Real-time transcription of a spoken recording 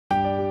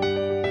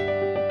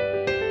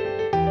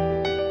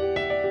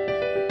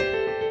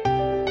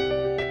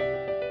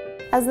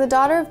As the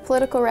daughter of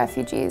political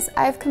refugees,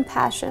 I have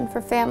compassion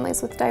for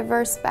families with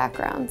diverse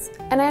backgrounds,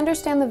 and I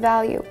understand the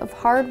value of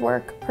hard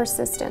work,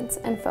 persistence,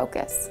 and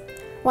focus.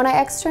 When I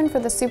externed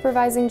for the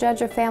supervising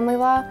judge of family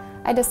law,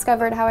 I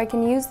discovered how I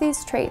can use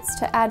these traits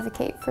to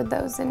advocate for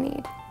those in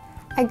need.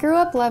 I grew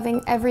up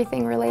loving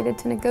everything related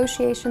to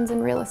negotiations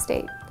in real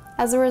estate.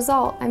 As a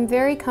result, I'm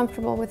very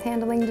comfortable with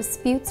handling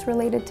disputes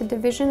related to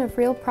division of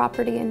real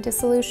property and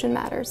dissolution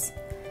matters.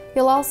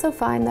 You'll also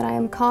find that I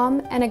am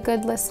calm and a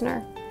good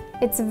listener.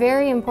 It's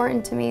very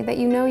important to me that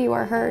you know you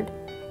are heard,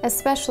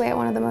 especially at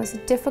one of the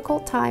most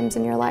difficult times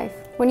in your life.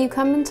 When you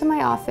come into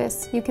my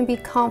office, you can be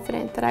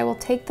confident that I will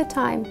take the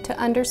time to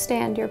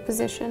understand your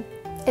position.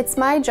 It's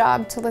my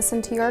job to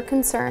listen to your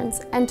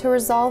concerns and to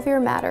resolve your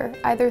matter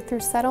either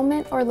through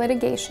settlement or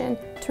litigation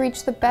to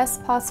reach the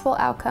best possible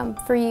outcome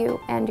for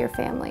you and your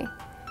family.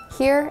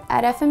 Here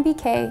at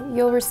FMBK,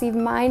 you'll receive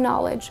my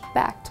knowledge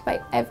backed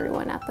by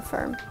everyone at the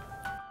firm.